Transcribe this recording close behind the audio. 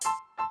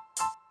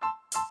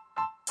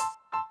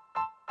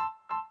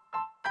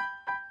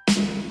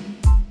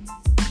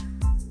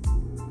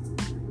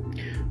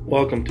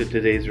Welcome to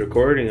today's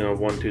recording of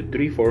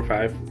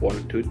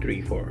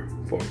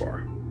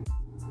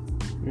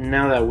 12345123444.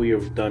 Now that we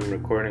have done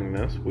recording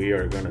this, we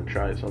are going to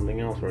try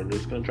something else. We're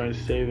just going to try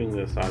saving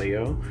this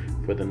audio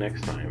for the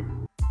next time.